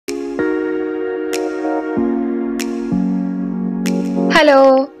Hello,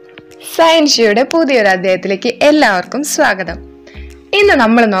 സയൻഷ്യയുടെ പുതിയൊരു അധ്യായത്തിലേക്ക് എല്ലാവർക്കും സ്വാഗതം. ഇന്ന്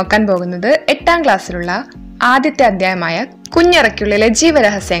നമ്മൾ നോക്കാൻ പോകുന്നത് 8ാം ക്ലാസ്സിലുള്ള ആദ്യത്തെ അധ്യായമായ കുഞ്ഞറയ്ക്കുള്ളിലെ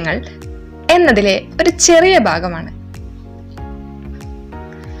ജീവരഹസ്യങ്ങൾ എന്നതിലെ ഒരു ചെറിയ ഭാഗമാണ്.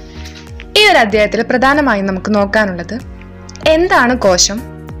 ഈ ഒരു അധ്യായത്തിൽ പ്രധാനമായും നമുക്ക് നോക്കാനുള്ളത് എന്താണ് കോശം,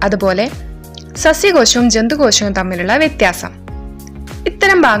 അതുപോലെ സസ്യകോശവും ജന്തുകോശവും തമ്മിലുള്ള വ്യത്യാസം.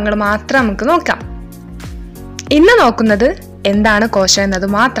 ഇത്തരം ഭാഗങ്ങൾ മാത്രം നമുക്ക് നോക്കാം. ഇന്ന് നോക്കുന്നത് എന്താണ് കോശം എന്നത്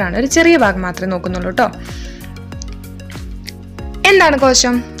മാത്രമാണ്, ഒരു ചെറിയ ഭാഗം മാത്രമേ നോക്കുന്നുള്ളൂ കേട്ടോ. എന്താണ്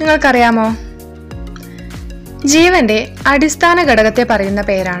കോശം നിങ്ങൾക്കറിയാമോ? ജീവന്റെ അടിസ്ഥാന ഘടകത്തെ പറയുന്ന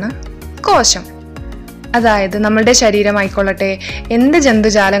പേരാണ് കോശം. അതായത് നമ്മളുടെ ശരീരമായിക്കൊള്ളട്ടെ, എന്ത്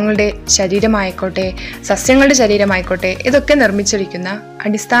ജന്തുജാലങ്ങളുടെ ശരീരമായിക്കോട്ടെ, സസ്യങ്ങളുടെ ശരീരമായിക്കോട്ടെ, ഇതൊക്കെ നിർമ്മിച്ചിരിക്കുന്ന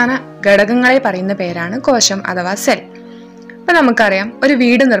അടിസ്ഥാന ഘടകങ്ങളെ പറയുന്ന പേരാണ് കോശം അഥവാ സെൽ. അപ്പൊ നമുക്കറിയാം, ഒരു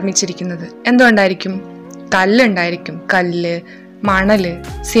വീട് നിർമ്മിച്ചിരിക്കുന്നത് എന്തുകൊണ്ടായിരിക്കും? കല്ലുണ്ടായിരിക്കും. കല്ല്, മണല്,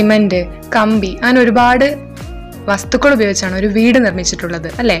 സിമന്റ്, കമ്പി, അങ്ങനെ ഒരുപാട് വസ്തുക്കൾ ഉപയോഗിച്ചാണ് ഒരു വീട് നിർമ്മിച്ചിട്ടുള്ളത്,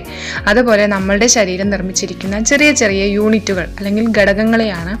 അല്ലെ? അതുപോലെ നമ്മളുടെ ശരീരം നിർമ്മിച്ചിരിക്കുന്ന ചെറിയ ചെറിയ യൂണിറ്റുകൾ അല്ലെങ്കിൽ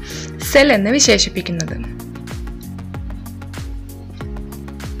ഘടകങ്ങളെയാണ് സെൽ എന്ന് വിശേഷിപ്പിക്കുന്നത്.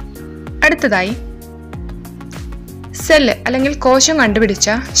 അടുത്തതായി സെല്ല് അല്ലെങ്കിൽ കോശം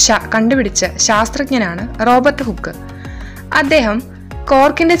കണ്ടുപിടിച്ച ശാസ്ത്രജ്ഞനാണ് റോബർട്ട് ഹുക്ക്. അദ്ദേഹം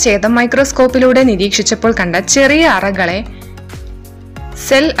കോർക്കിന്റെ ഛേദം മൈക്രോസ്കോപ്പിലൂടെ നിരീക്ഷിച്ചപ്പോൾ കണ്ട ചെറിയ അറകളെ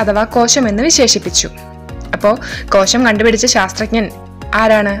സെൽ അഥവാ കോശം എന്ന് വിശേഷിപ്പിച്ചു. അപ്പോ കോശം കണ്ടുപിടിച്ച ശാസ്ത്രജ്ഞൻ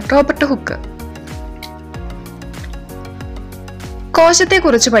ആരാണ്? Robert hook. കോശത്തെ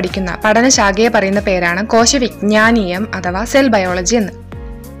കുറിച്ച് പഠിക്കുന്ന പഠനശാഖയെ പറയുന്ന പേരാണ് കോശവിജ്ഞാനീയം അഥവാ സെൽ ബയോളജി എന്ന്.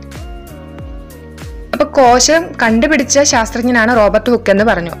 അപ്പൊ കോശം കണ്ടുപിടിച്ച ശാസ്ത്രജ്ഞനാണ് റോബർട്ട് ഹുക്ക് എന്ന്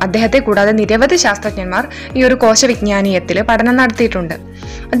പറഞ്ഞു. അദ്ദേഹത്തെ കൂടാതെ നിരവധി ശാസ്ത്രജ്ഞന്മാർ ഈ ഒരു കോശവിജ്ഞാനീയത്തിൽ പഠനം നടത്തിയിട്ടുണ്ട്.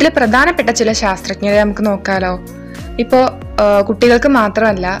 അതിൽ പ്രധാനപ്പെട്ട ചില ശാസ്ത്രജ്ഞരെ നമുക്ക് നോക്കാലോ. ഇപ്പോ കുട്ടികൾക്ക്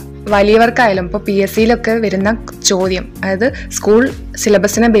മാത്രമല്ല, വലിയവർക്കായാലും ഇപ്പോൾ PSCയിലൊക്കെ വരുന്ന ചോദ്യം, അതായത് സ്കൂൾ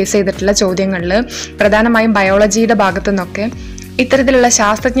സിലബസിനെ ബേസ് ചെയ്തിട്ടുള്ള ചോദ്യങ്ങളിൽ പ്രധാനമായും ബയോളജിയുടെ ഭാഗത്തു നിന്നൊക്കെ ഇത്തരത്തിലുള്ള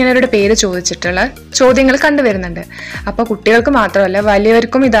ശാസ്ത്രജ്ഞരുടെ പേര് ചോദിച്ചിട്ടുള്ള ചോദ്യങ്ങൾ കണ്ടുവരുന്നുണ്ട്. അപ്പോൾ കുട്ടികൾക്ക് മാത്രമല്ല,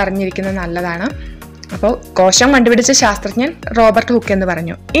 വലിയവർക്കും ഇത് അറിഞ്ഞിരിക്കുന്നത് നല്ലതാണ്. അപ്പോൾ കോശം കണ്ടുപിടിച്ച ശാസ്ത്രജ്ഞൻ റോബർട്ട് ഹുക്ക് എന്ന്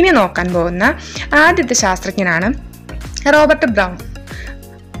പറഞ്ഞു. ഇനി നോക്കാൻ പോകുന്ന ആദ്യത്തെ ശാസ്ത്രജ്ഞനാണ് റോബർട്ട് ബ്രൗൺ.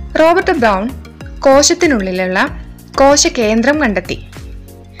 റോബർട്ട് ബ്രൗൺ കോശത്തിനുള്ളിലുള്ള കോശകേന്ദ്രം കണ്ടെത്തി.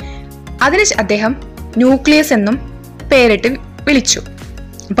 അതിന് അദ്ദേഹം ന്യൂക്ലിയസ് എന്നും പേരിട്ട് വിളിച്ചു.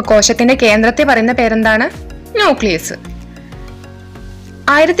 അപ്പൊ കോശത്തിന്റെ കേന്ദ്രത്തെ പറയുന്ന പേരെന്താണ്? ന്യൂക്ലിയസ്.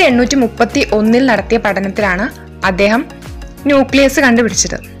 1831 നടത്തിയ പഠനത്തിലാണ് അദ്ദേഹം ന്യൂക്ലിയസ്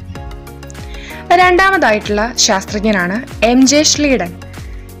കണ്ടുപിടിച്ചത്. രണ്ടാമതായിട്ടുള്ള ശാസ്ത്രജ്ഞനാണ് MJ ഷ്ലീഡൻ.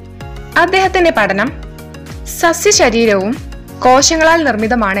 അദ്ദേഹത്തിന്റെ പഠനം സസ്യശരീരവും കോശങ്ങളാൽ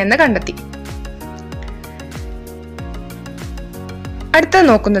നിർമ്മിതമാണ് എന്ന് കണ്ടെത്തി. അടുത്ത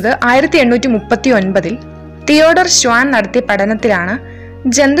നോക്കുന്നത് 1839 തിയോഡർ ഷ്വാൻ നടത്തിയ പഠനത്തിലാണ്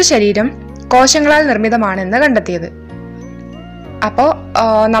ജന്തുശരീരം കോശങ്ങളാൽ നിർമ്മിതമാണെന്ന് കണ്ടെത്തിയത്. അപ്പോ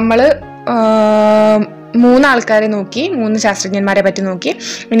നമ്മള് 3 ആൾക്കാരെ നോക്കി, 3 ശാസ്ത്രജ്ഞന്മാരെ പറ്റി നോക്കി.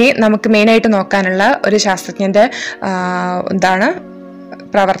 ഇനി നമുക്ക് മെയിനായിട്ട് നോക്കാനുള്ള ഒരു ശാസ്ത്രജ്ഞന്റെ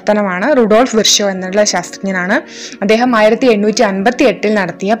പ്രവർത്തനമാണ് റുഡോൾഫ് വിർഷോ എന്നുള്ള ശാസ്ത്രജ്ഞനാണ്. അദ്ദേഹം 1858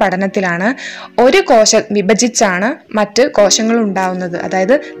 നടത്തിയ പഠനത്തിലാണ് ഒരു കോശം വിഭജിച്ചാണ് മറ്റ് കോശങ്ങൾ ഉണ്ടാവുന്നത്.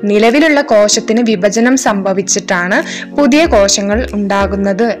 അതായത് നിലവിലുള്ള കോശത്തിന് വിഭജനം സംഭവിച്ചിട്ടാണ് പുതിയ കോശങ്ങൾ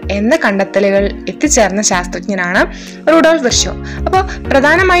ഉണ്ടാകുന്നത് എന്ന കണ്ടെത്തലുകൾ എത്തിച്ചേർന്ന ശാസ്ത്രജ്ഞനാണ് റുഡോൾഫ് വിർഷോ. അപ്പോൾ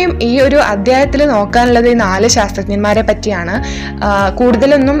പ്രധാനമായും ഈ ഒരു അധ്യായത്തിൽ നോക്കാനുള്ളത് ഈ 4 ശാസ്ത്രജ്ഞന്മാരെ പറ്റിയാണ്.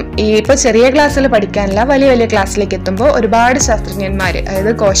 കൂടുതലൊന്നും ഇപ്പോൾ ചെറിയ ക്ലാസ്സിൽ പഠിക്കാനില്ല, വലിയ വലിയ ക്ലാസ്സിലേക്ക് എത്തുമ്പോൾ ഒരുപാട് ശാസ്ത്രജ്ഞന്മാർ, അതായത്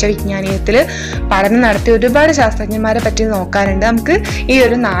കോശവിജ്ഞാനീയത്തിൽ പഠനം നടത്തിയ ഒരുപാട് ശാസ്ത്രജ്ഞന്മാരെ പറ്റി നോക്കാനുണ്ട്. നമുക്ക് ഈ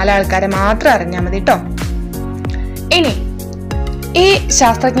ഒരു 4 ആൾക്കാരെ മാത്രം അറിഞ്ഞാൽ മതി കേട്ടോ. ഇനി ഈ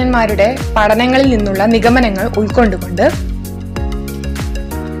ശാസ്ത്രജ്ഞന്മാരുടെ പഠനങ്ങളിൽ നിന്നുള്ള നിഗമനങ്ങൾ ഉൾക്കൊണ്ടുകൊണ്ട്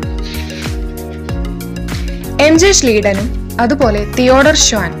MJ ഷ്ലീഡനും അതുപോലെ തിയോഡർ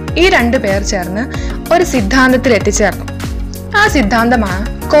ഷ്വാൻ, ഈ 2 പേർ ചേർന്ന് ഒരു സിദ്ധാന്തത്തിൽ എത്തിച്ചേർന്നു. ആ സിദ്ധാന്തമാണ്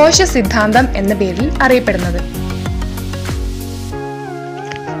കോശ സിദ്ധാന്തം എന്ന പേരിൽ അറിയപ്പെടുന്നത്.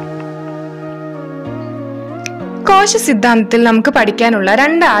 കോശ സിദ്ധാന്തത്തിൽ നമുക്ക് പഠിക്കാനുള്ള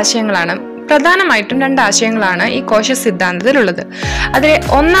 2 ആശയങ്ങളാണ്, പ്രധാനമായിട്ടും 2 ആശയങ്ങളാണ് ഈ കോശ സിദ്ധാന്തത്തിലുള്ളത്. അതിലെ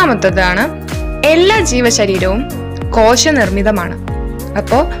ഒന്നാമത്തേതാണ് എല്ലാ ജീവശരീരവും കോശനിർമ്മിതമാണ്.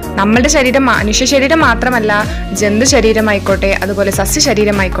 അപ്പോൾ നമ്മളുടെ ശരീരം മനുഷ്യ ശരീരം മാത്രമല്ല, ജന്തു ശരീരമായിക്കോട്ടെ, അതുപോലെ സസ്യ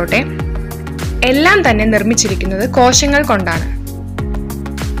ശരീരമായിക്കോട്ടെ, എല്ലാം തന്നെ നിർമ്മിച്ചിരിക്കുന്നത് കോശങ്ങൾ കൊണ്ടാണ്.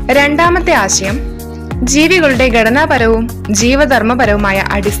 രണ്ടാമത്തെ ആശയം, ജീവികളുടെ ഘടനാപരവും ജീവധർമ്മപരവുമായ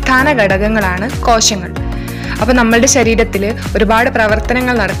അടിസ്ഥാന ഘടകങ്ങളാണ് കോശങ്ങൾ. അപ്പൊ നമ്മളുടെ ശരീരത്തിൽ ഒരുപാട്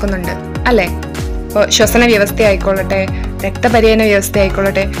പ്രവർത്തനങ്ങൾ നടക്കുന്നുണ്ട്, അല്ലെ? ഇപ്പോൾ ശ്വസന വ്യവസ്ഥ ആയിക്കൊള്ളട്ടെ, രക്തപര്യന വ്യവസ്ഥ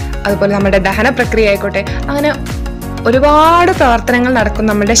ആയിക്കൊള്ളട്ടെ, അതുപോലെ നമ്മുടെ ദഹന പ്രക്രിയ ആയിക്കോട്ടെ, അങ്ങനെ ഒരുപാട് പ്രവർത്തനങ്ങൾ നടക്കും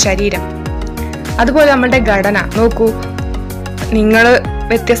നമ്മുടെ ശരീരം. അതുപോലെ നമ്മുടെ ഘടന നോക്കൂ, നിങ്ങൾ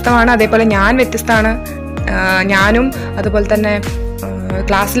വ്യത്യസ്തമാണ്, അതേപോലെ ഞാൻ വ്യത്യസ്തമാണ്. ഞാനും അതുപോലെ തന്നെ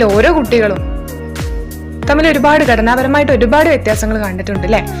ക്ലാസ്സിലെ ഓരോ കുട്ടികളും തമ്മിൽ ഒരുപാട് ഘടനാപരമായിട്ട് ഒരുപാട് വ്യത്യാസങ്ങൾ കണ്ടിട്ടുണ്ട്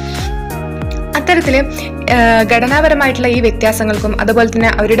അല്ലേ? അത്തരത്തില് ഘടനാപരമായിട്ടുള്ള ഈ വ്യത്യാസങ്ങൾക്കും അതുപോലെ തന്നെ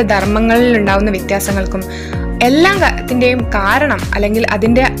അവരുടെ ധർമ്മങ്ങളിൽ ഉണ്ടാവുന്ന വ്യത്യാസങ്ങൾക്കും എല്ലാത്തിൻ്റെയും കാരണം അല്ലെങ്കിൽ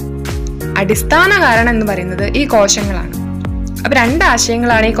അതിൻ്റെ അടിസ്ഥാന കാരണം എന്ന് പറയുന്നത് ഈ കോശങ്ങളാണ്. അപ്പൊ 2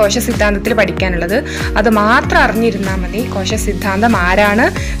 ആശയങ്ങളാണ് ഈ കോശ സിദ്ധാന്തത്തിൽ പഠിക്കാനുള്ളത്. അത് മാത്രം അറിഞ്ഞിരുന്നാൽ മതി. കോശ സിദ്ധാന്തം ആരാണ്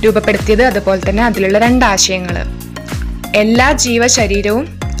രൂപപ്പെടുത്തിയത്, അതുപോലെ തന്നെ അതിലുള്ള 2 ആശയങ്ങൾ. എല്ലാ ജീവശരീരവും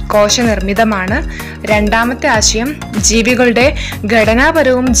കോശനിർമ്മിതമാണ്. 2ാമത്തെ ആശയം, ജീവികളുടെ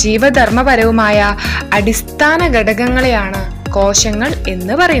ഘടനാപരവും ജീവധർമ്മപരവുമായ അടിസ്ഥാന ഘടകങ്ങളെയാണ് കോശങ്ങൾ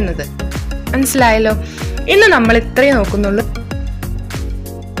എന്ന് പറയുന്നത്. മനസ്സിലായല്ലോ? ഇന്ന് നമ്മൾ ഇത്രയും നോക്കുന്നുള്ളൂ.